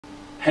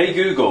Hey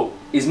Google,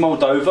 is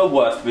Moldova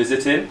worth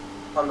visiting?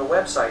 On the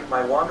website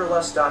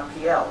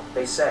mywanderlust.pl,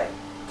 they say,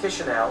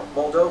 Chisinau,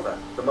 Moldova,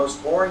 the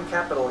most boring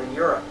capital in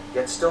Europe,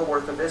 yet still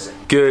worth a visit.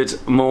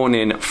 Good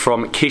morning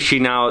from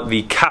Chisinau,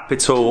 the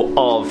capital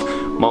of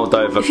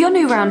Moldova. If you're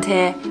new around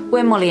here,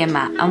 we're Molly and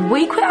Matt, and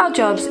we quit our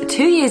jobs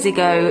 2 years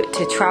ago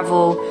to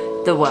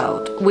travel the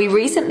world. We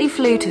recently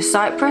flew to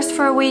Cyprus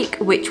for a week,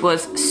 which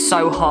was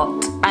so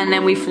hot, and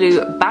then we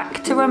flew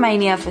back to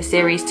Romania for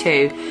Series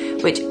 2,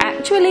 which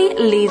actually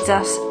leads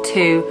us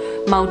to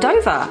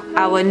Moldova,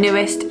 our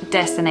newest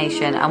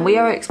destination, and we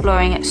are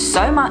exploring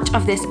so much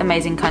of this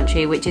amazing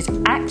country, which is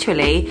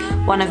actually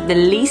one of the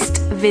least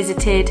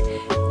visited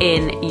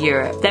in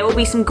Europe. There will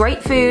be some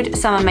great food,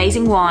 some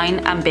amazing wine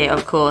and beer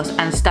of course,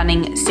 and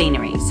stunning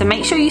scenery. So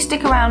make sure you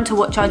stick around to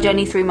watch our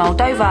journey through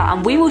Moldova,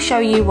 and we will show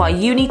you why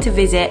you need to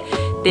visit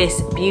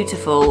this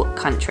beautiful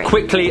country.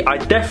 Quickly, I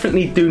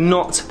definitely do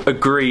not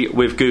agree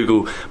with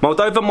Google.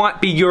 Moldova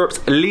might be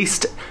Europe's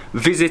least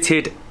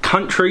visited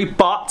country,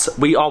 but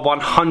we are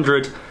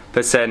 100%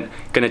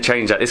 gonna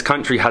change that. This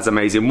country has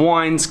amazing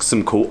wines,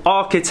 some cool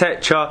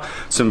architecture,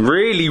 some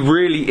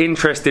really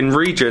interesting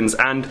regions,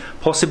 and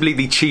possibly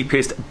the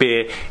cheapest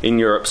beer in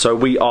Europe. So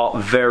we are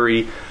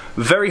very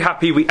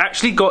happy. We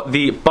actually got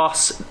the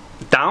bus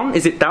down.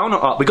 Is it down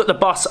or up? We got the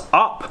bus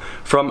up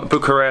from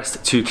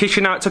Bucharest to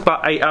Chisinau. It took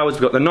about 8 hours.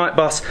 We got the night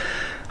bus.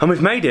 And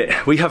we've made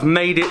it. We have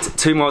made it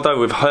to Moldova.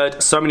 We've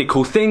heard so many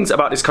cool things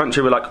about this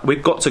country. We're like,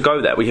 we've got to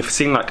go there. We have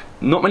seen like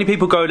not many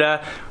people go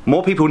there.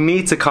 More people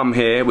need to come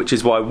here, which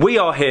is why we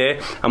are here.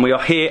 And we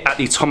are here at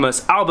the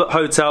Thomas Albert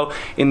Hotel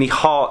in the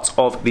heart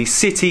of the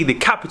city, the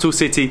capital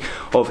city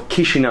of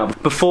Chisinau.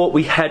 Before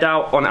we head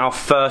out on our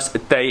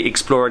first day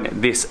exploring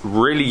this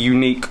really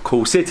unique,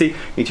 cool city, I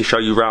need to show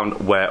you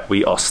around where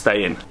we are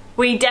staying.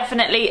 we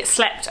definitely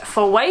slept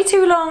for way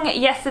too long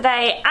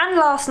yesterday and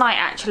last night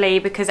actually,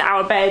 because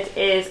our bed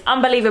is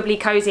unbelievably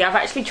cozy. I've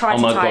actually tried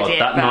to tidy it.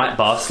 That night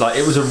bus, like,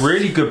 it was a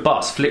really good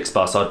bus, Flix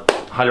bus. I'd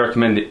highly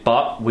recommend it,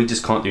 but we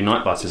just can't do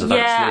night buses. I don't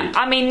sleep.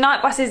 I mean,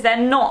 night buses, they're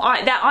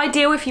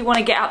ideal if you want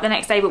to get up the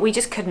next day, but we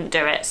just couldn't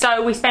do it.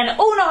 So we spent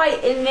all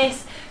night in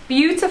this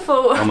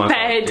beautiful bed.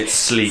 God, it's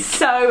sleek.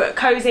 So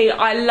cozy.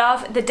 I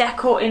love the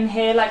decor in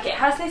here. Like, it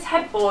has this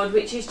headboard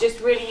which is just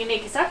really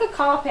unique. It's like a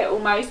carpet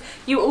almost.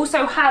 You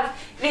also have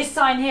this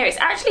sign here. It's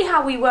actually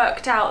how we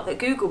worked out that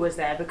Google was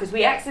there, because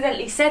we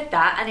accidentally said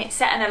that and it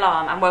set an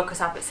alarm and woke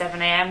us up at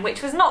 7 AM,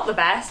 which was not the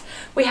best.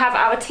 We have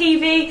our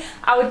TV,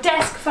 our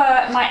desk for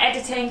my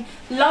editing.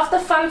 Love the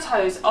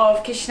photos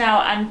of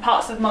Chisinau and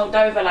parts of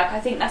Moldova. Like, I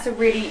think that's a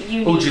really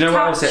unique do you know touch.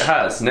 what else it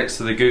has next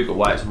to the Google?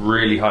 Why it's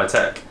really high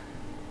tech?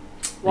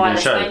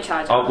 Wireless phone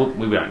charger. Oh,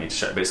 we don't need to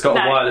show it, but it's got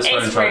a wireless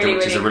phone charger,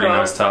 which is a really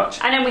nice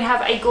touch. And then we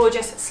have a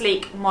gorgeous,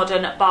 sleek,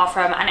 modern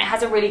bathroom, and it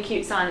has a really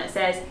cute sign that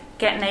says,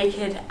 "Get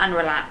naked and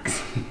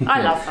relax."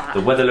 I love that. The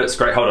weather looks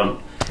great. Hold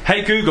on.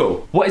 Hey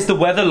Google, what is the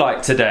weather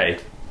like today?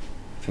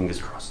 Fingers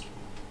crossed.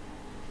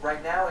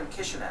 Right now in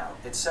Chisinau,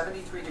 it's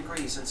 73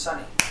 degrees and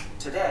sunny.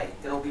 Today,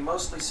 it'll be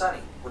mostly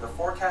sunny, with a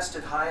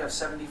forecasted high of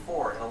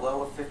 74 and a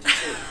low of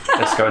 52.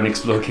 Let's go and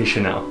explore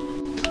Chisinau.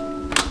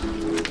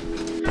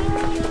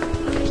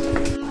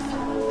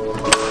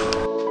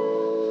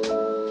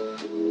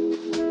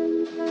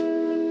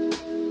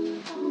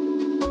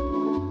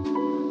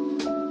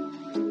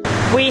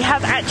 We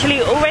have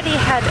actually already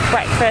had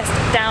breakfast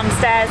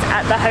downstairs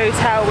at the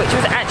hotel, which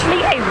was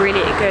actually a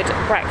really good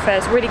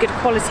breakfast, really good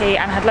quality,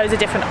 and had loads of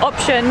different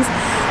options.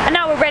 And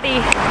now we're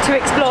ready to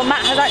explore.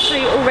 Matt has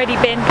actually already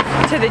been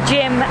to the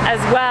gym as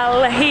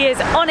well. He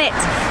is on it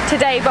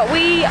today, but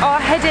we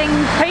are heading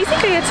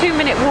basically a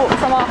 2-minute walk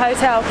from our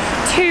hotel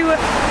to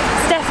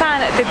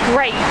Stefan the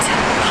Great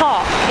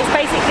Park. It's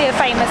basically a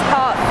famous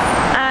park,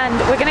 and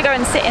we're gonna go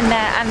and sit in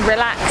there and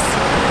relax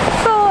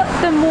for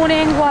the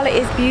morning while it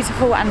is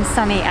beautiful and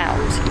sunny out.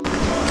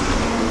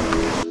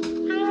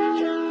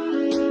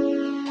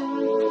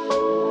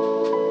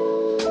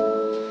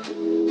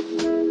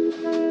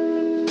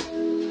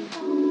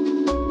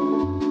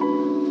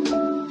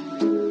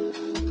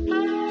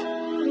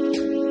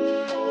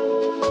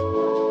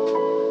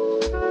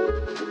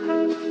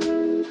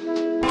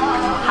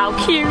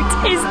 How cute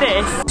is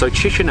this? So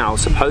Chisinau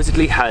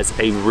supposedly has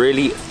a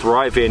really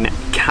thriving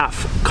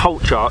cafe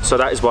culture, so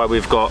that is why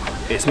we've got,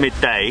 it's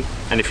midday,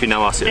 and if you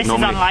know us, it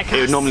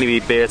would normally be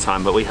beer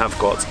time, but we have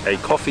got a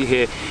coffee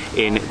here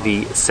in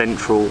the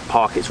central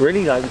park. It's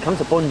really like, it comes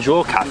to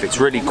Bonjour Cafe, it's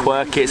really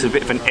quirky, it's a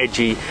bit of an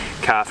edgy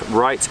cafe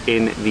right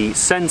in the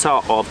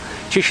centre of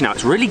Chisinau.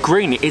 It's really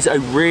green. It is a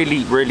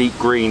really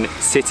green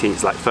city.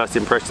 It's like first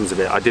impressions of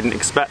it. I didn't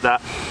expect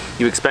that.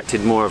 You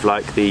expected more of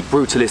like the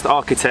brutalist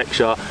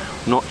architecture,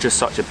 not just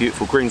such a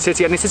beautiful green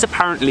city. And this is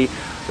apparently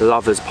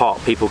lovers'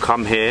 park. People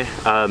come here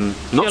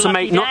not to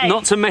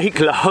make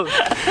love,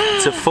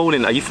 to fall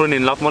in. Are you falling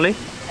in love, Molly?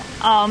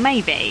 Oh,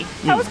 maybe.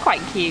 That was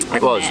quite cute, wasn't it?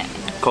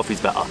 It was.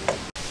 Coffee's better.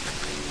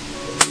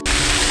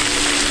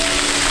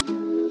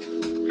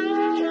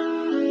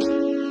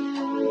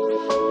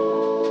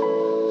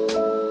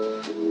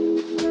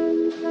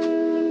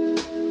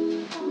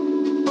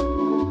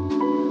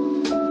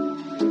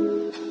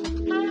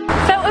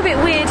 a bit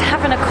weird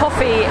having a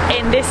coffee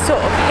in this sort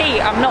of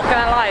heat, I'm not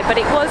gonna lie, but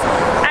it was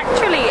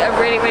actually a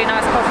really, really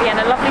nice coffee and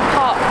a lovely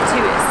park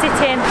to sit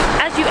in.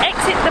 As you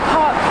exit the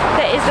park,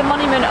 there is the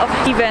monument of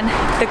Stephen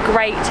the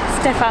Great,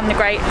 Stefan the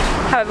Great,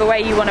 however way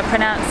you want to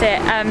pronounce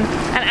it. And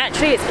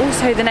actually it's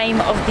also the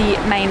name of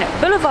the main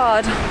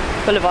boulevard,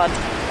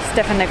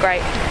 Stefan the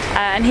Great.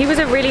 And he was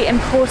a really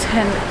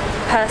important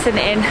person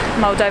in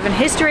Moldovan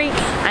history,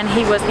 and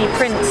he was the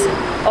Prince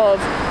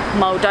of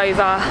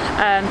Moldova.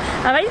 And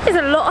I think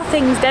there's a lot of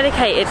things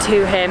dedicated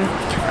to him,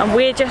 and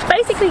we're just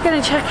basically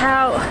going to check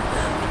out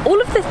all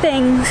of the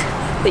things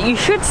that you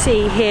should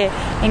see here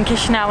in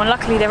Chisinau, and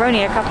luckily they're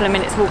only a couple of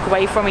minutes walk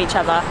away from each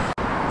other.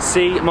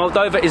 See,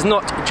 Moldova is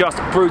not just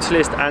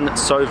brutalist and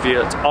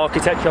Soviet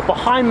architecture.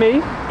 Behind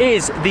me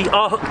is the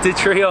Arc de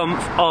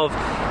Triomphe of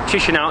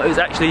Chisinau. It was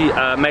actually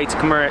made to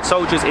commemorate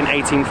soldiers in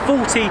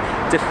 1840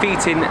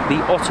 defeating the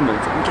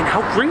Ottomans. Again,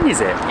 how green is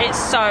it? It's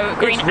so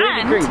green. It's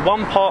really green.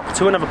 One park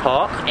to another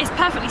park. It's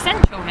perfectly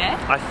central here.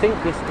 I think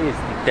this is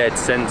the dead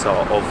centre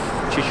of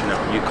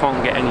Chisinau. You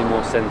can't get any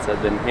more centre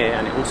than here,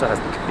 and it also has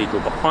the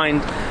cathedral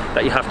behind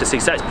that you have to see.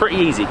 So it's pretty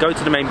easy. Go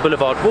to the main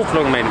boulevard, walk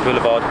along the main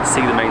boulevard,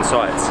 see the main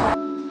sites.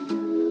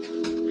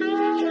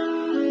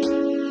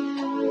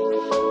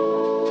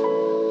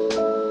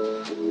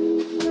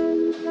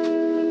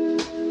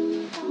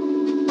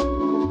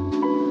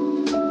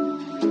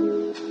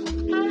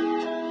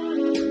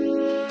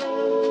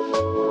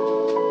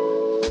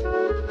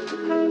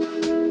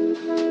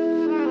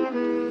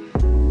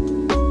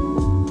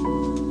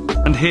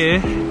 And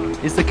here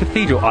is the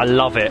cathedral. I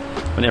love it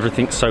when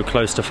everything's so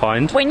close to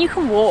find. When you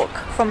can walk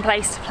from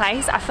place to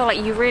place, I feel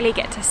like you really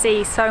get to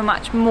see so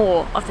much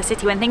more of the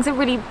city. When things are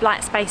really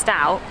like spaced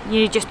out,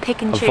 you just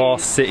pick and choose. A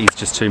vast city's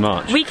just too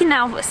much. We can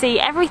now see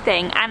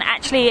everything, and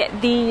actually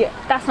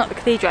that's not the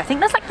cathedral. I think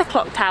that's like the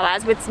clock tower,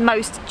 as with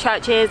most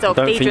churches or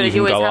cathedrals,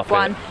 you always have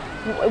one.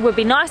 It would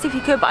be nice if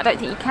you could, but I don't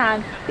think you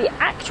can. The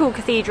actual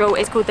cathedral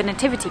is called the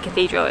Nativity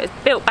Cathedral. It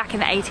was built back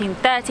in the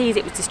 1830s.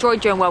 It was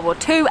destroyed during World War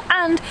II,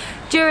 and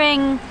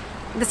during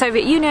the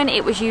Soviet Union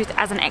it was used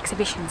as an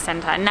exhibition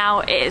centre. Now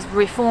it is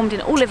reformed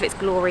in all of its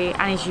glory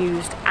and is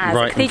used as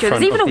a cathedral.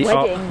 There's even a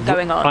wedding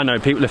going on. I know,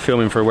 people are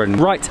filming for a wedding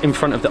right in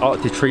front of the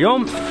Arc de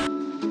Triomphe.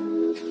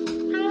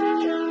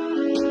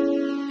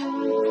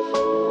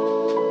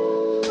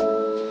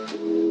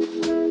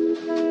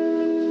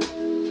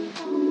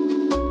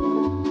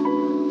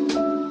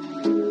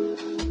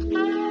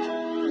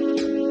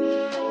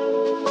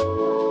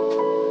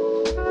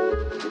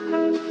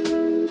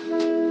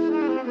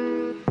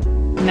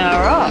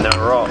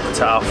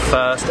 To our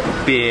first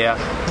beer,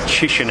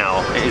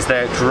 Chisinau. It is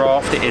their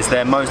draft, it is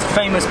their most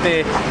famous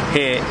beer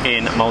here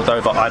in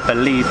Moldova, I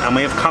believe, and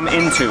we have come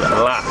into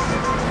La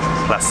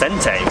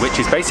Placente, which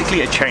is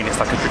basically a chain. It's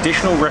like a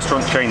traditional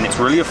restaurant chain that's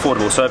really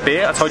affordable. So a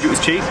beer, I told you it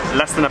was cheap,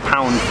 less than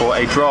 £1 for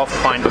a draft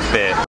pint of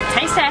beer.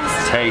 Taste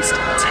test. Taste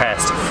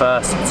test.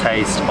 First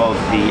taste of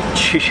the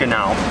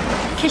Chisinau.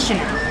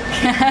 Chisinau.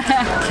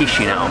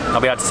 I'll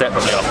be able to say it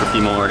probably after a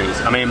few more of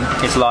these. I mean,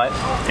 it's light,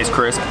 it's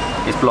crisp,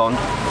 it's blonde.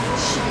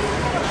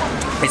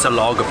 It's a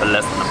lager for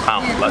less than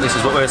 £1. Like, this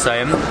is what we're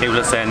saying. People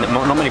are saying that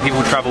not many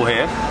people travel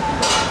here.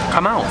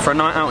 Come out for a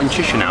night out in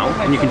Chisinau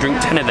and you can drink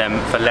 10 of them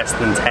for less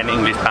than 10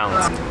 English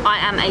pounds. I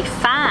am a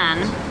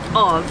fan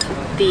of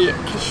the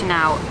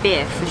Chisinau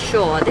beer for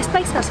sure. This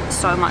place has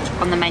so much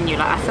on the menu.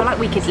 Like, I feel like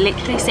we could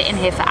literally sit in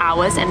here for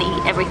hours and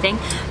eat everything.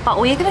 But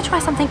we're gonna try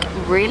something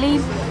really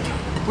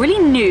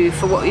new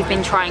for what we've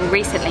been trying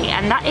recently,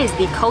 and that is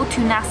the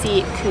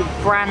Koltunasi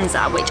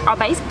Kubranza, which are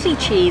basically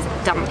cheese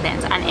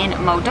dumplings. And in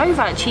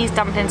Moldova, cheese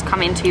dumplings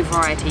come in two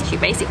varieties. You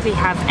basically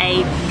have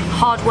a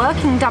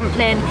hard-working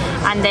dumpling,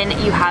 and then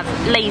you have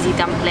lazy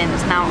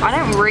dumplings. Now, I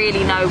don't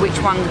really know which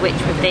one's which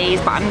with these,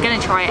 but I'm gonna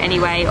try it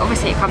anyway.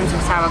 Obviously, it comes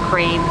with sour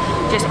cream,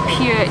 just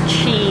pure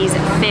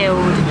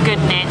cheese-filled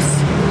goodness.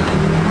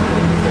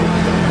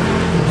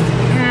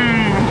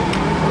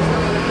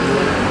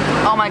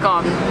 Oh my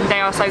god, they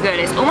are so good.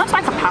 It's almost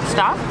like a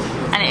pasta,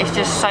 and it's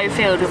just so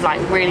filled with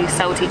like really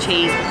salty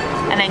cheese,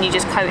 and then you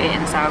just coat it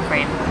in sour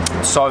cream.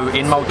 So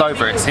in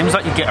Moldova, it seems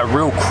like you get a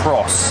real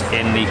cross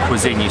in the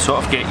cuisine. You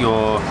sort of get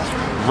your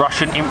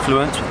Russian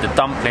influence with the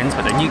dumplings,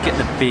 but then you get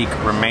the big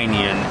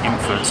Romanian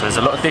influence. So there's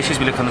a lot of dishes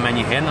we look on the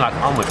menu here and like,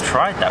 oh, we've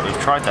tried that,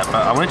 but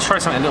I wanted to try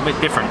something a little bit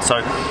different.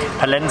 So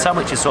polenta,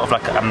 which is sort of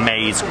like a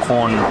maize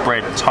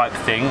cornbread type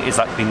thing, is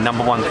like the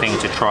 #1 thing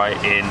to try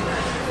in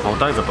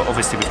Moldova, but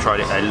obviously we've tried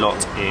it a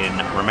lot in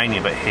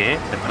Romania. But here,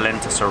 the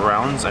polenta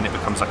surrounds and it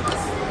becomes like,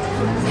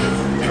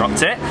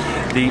 dropped it.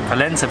 The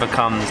polenta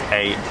becomes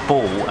a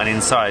ball, and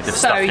inside they've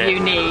stuffed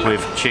it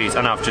with cheese.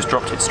 And I've just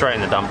dropped it straight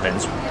in the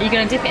dumplings. Are you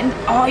going to dip it in?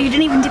 Oh, you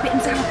didn't even dip it in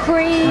sour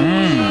cream.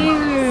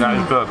 That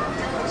is good.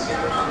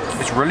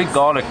 It's really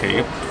garlicky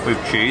with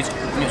cheese.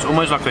 It's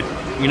almost like a,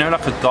 you know,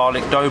 like a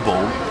garlic dough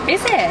ball.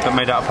 Is it? But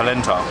made out of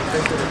polenta.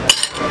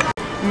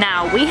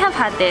 Now, we have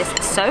had this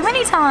so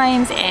many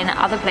times in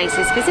other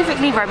places,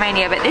 specifically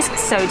Romania, but this is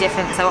so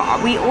different. So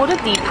we ordered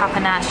the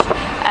papanash,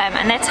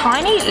 and they're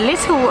tiny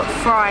little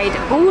fried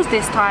balls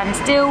this time,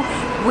 still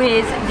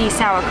with the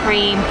sour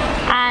cream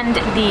and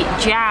the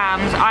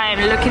jams. I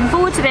am looking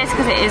forward to this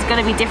because it is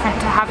going to be different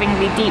to having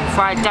the deep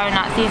fried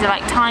donuts. These are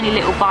like tiny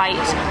little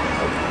bites.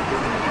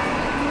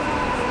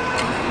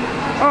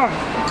 Oh,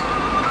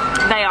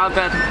 they are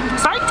good.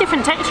 Slightly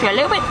different texture, a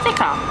little bit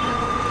thicker.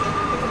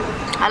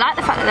 I like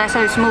the fact that they're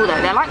so small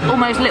though. They're like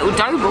almost little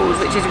dough balls,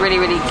 which is really,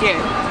 really cute.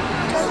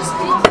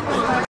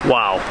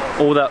 Wow,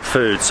 all that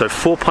food. So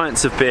 4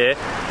 pints of beer,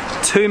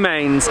 2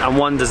 mains and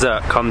 1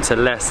 dessert come to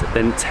less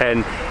than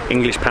 10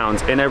 English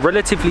pounds in a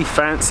relatively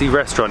fancy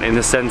restaurant in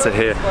the centre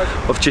here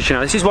of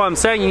Chisinau. This is why I'm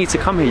saying you need to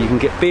come here. You can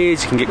get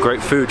beers, you can get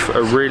great food for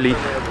a really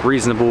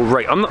reasonable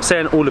rate. I'm not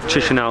saying all of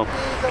Chisinau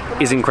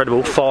is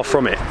incredible, far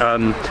from it,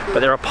 but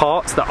there are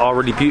parts that are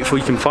really beautiful.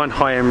 You can find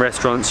high-end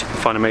restaurants, you can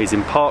find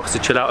amazing parks to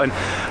chill out in,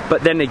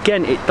 but then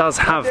again it does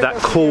have that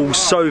cool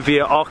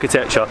Soviet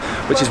architecture,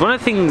 which is one of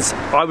the things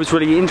I was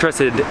really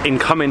interested in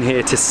coming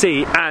here to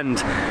see,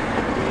 and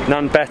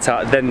none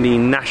better than the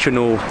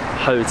National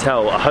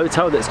Hotel, a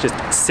hotel that's just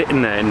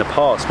sitting there in the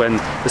past. When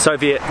the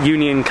Soviet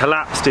Union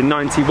collapsed in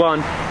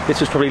 '91, this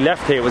was probably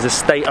left here. It was a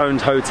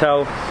state-owned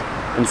hotel,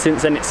 and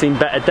since then it's seen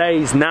better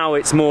days. Now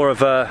it's more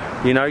of a,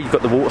 you know, you've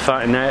got the water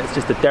fountain there, it's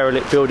just a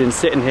derelict building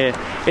sitting here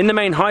in the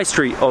main high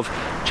street of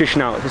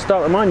Chisinau. To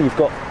start reminding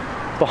you,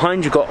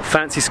 behind you've got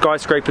fancy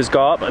skyscrapers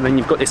go up, and then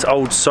you've got this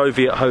old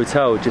Soviet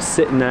hotel just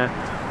sitting there,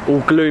 all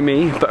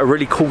gloomy, but a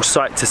really cool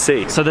sight to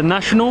see. So the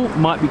National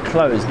might be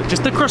closed, but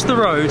just across the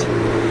road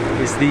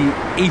is the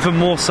even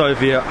more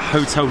Soviet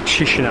Hotel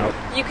Chisinau.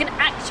 You can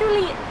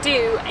actually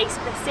do a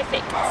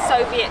specific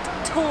Soviet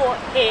tour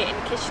here in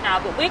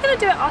Chisinau, but we're going to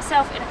do it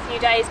ourselves in a few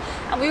days,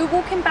 and we were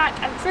walking back,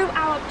 and through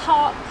our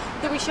park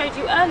that we showed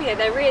you earlier,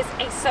 there is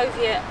a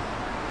Soviet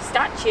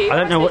statue. I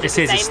don't know what this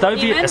is. It's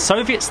a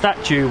Soviet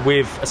statue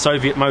with a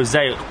Soviet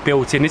mosaic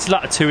built in. This is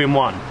like a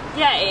 2-in-1.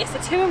 Yeah, it's a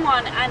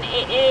 2-in-1, and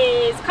it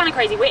is kind of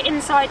crazy. We're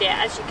inside it,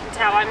 as you can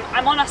tell.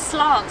 I'm on a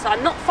slant, so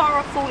I'm not far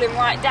off falling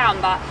right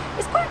down, but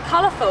it's quite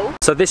colourful.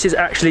 So this is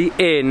actually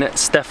in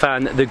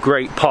Stefan the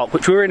Great Park,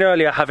 which we were in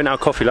earlier having our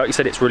coffee. Like you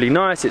said, it's really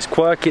nice, it's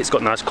quirky, it's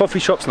got nice coffee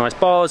shops, nice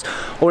bars,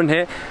 all in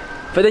here.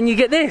 But then you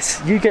get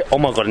this, oh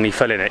my god, and he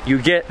fell in it.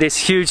 You get this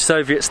huge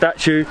Soviet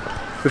statue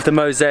with the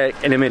mosaic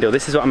in the middle.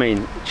 This is what I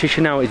mean.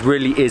 Chisinau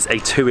really is a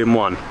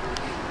 2-in-1.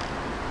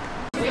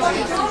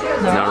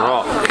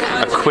 Now,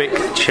 a quick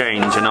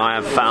change, and I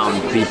have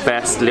found the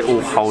best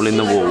little hole in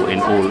the wall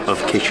in all of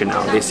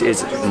Chisinau. This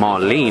is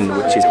Marlene,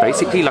 which is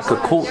basically like a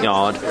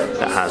courtyard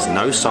that has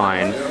no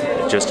sign.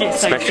 It just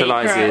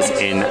specialises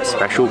in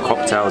special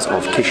cocktails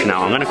of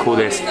Chisinau. I'm going to call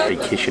this a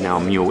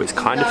Chisinau mule. It's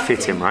kind of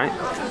fitting, right?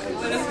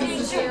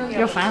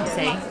 You're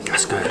fancy.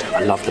 That's good.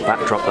 I love the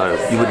backdrop though.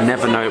 You would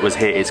never know it was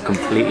here. It's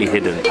completely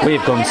hidden.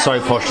 We've gone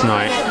so posh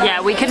tonight. Yeah,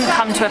 we couldn't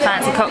come to a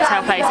fancy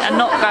cocktail place and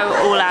not go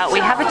all out. We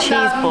have a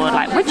cheese board.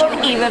 Like, would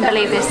you even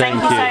believe this?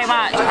 Thank you so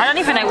much. I don't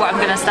even know what I'm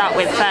going to start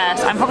with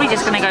first. I'm probably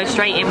just going to go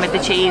straight in with the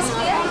cheese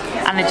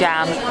and the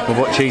jam. Well,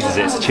 what cheese is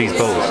it? It's cheese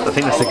balls. I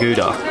think that's the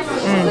Gouda.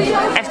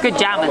 It's good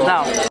jam as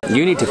well.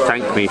 You need to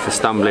thank me for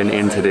stumbling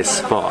into this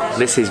spot.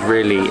 This is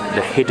really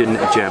the hidden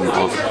gem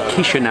of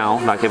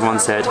Chisinau, like everyone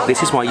said.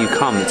 This is why you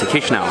come to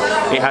Chisinau.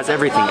 It has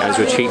everything. It has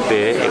your cheap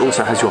beer. It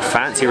also has your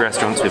fancy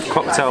restaurants with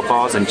cocktail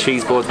bars and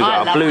cheese boards. We've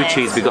got our blue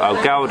cheese, we've got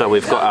our Gouda,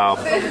 we've got our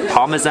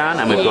Parmesan,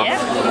 and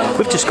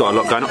we've just got a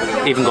lot going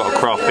on. Even got a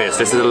craft beer. So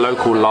this is a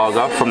local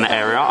lager from the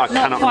area. I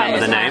cannot remember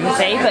the name.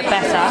 Fancy, but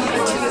better.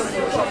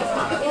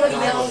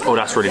 Oh,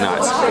 that's really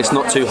nice. It's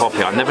not too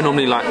hoppy. I never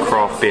normally like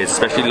craft beers,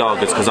 especially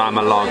lagers, because I'm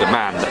a lager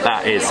man, but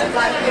that is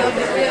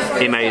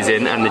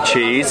amazing. And the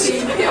cheese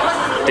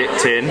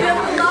dipped in.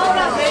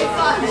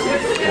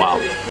 Wow.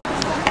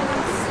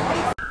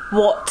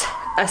 What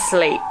a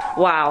sleep.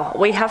 Wow,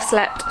 we have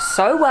slept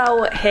so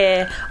well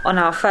here on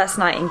our first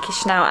night in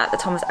Chisinau at the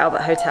Thomas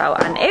Albert Hotel,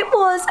 and it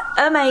was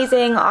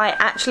amazing. I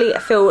actually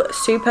feel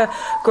super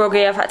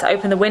groggy. I've had to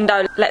open the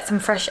window, let some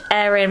fresh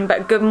air in,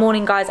 but good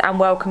morning guys and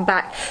welcome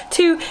back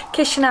to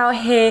Chisinau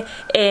here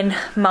in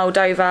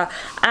Moldova.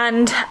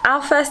 And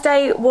our first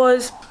day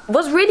was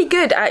really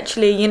good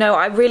actually. You know,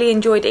 I really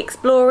enjoyed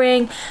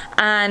exploring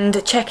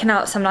and checking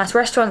out some nice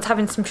restaurants,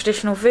 having some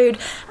traditional food,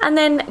 and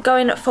then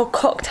going for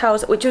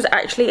cocktails, which was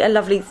actually a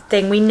lovely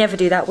thing. We never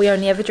do that. We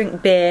only ever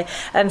drink beer,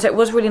 so it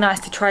was really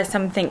nice to try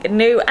something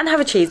new and have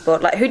a cheese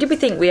board. Like, who did we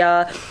think we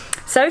are?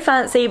 So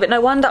fancy, but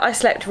no wonder I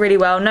slept really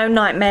well. No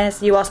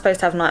nightmares. You are supposed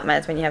to have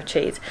nightmares when you have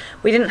cheese.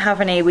 We didn't have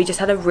any. We just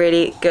had a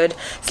really good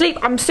sleep.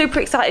 I'm super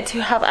excited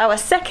to have our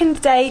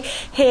second day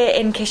here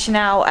in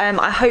Chisinau.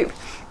 I hope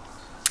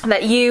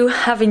that you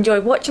have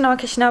enjoyed watching our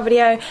Chisinau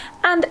video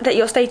and that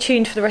you'll stay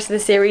tuned for the rest of the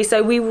series.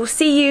 So we will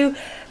see you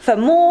for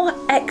more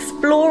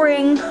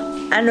exploring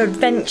and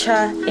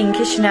adventure in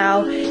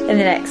Chisinau in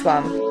the next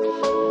one.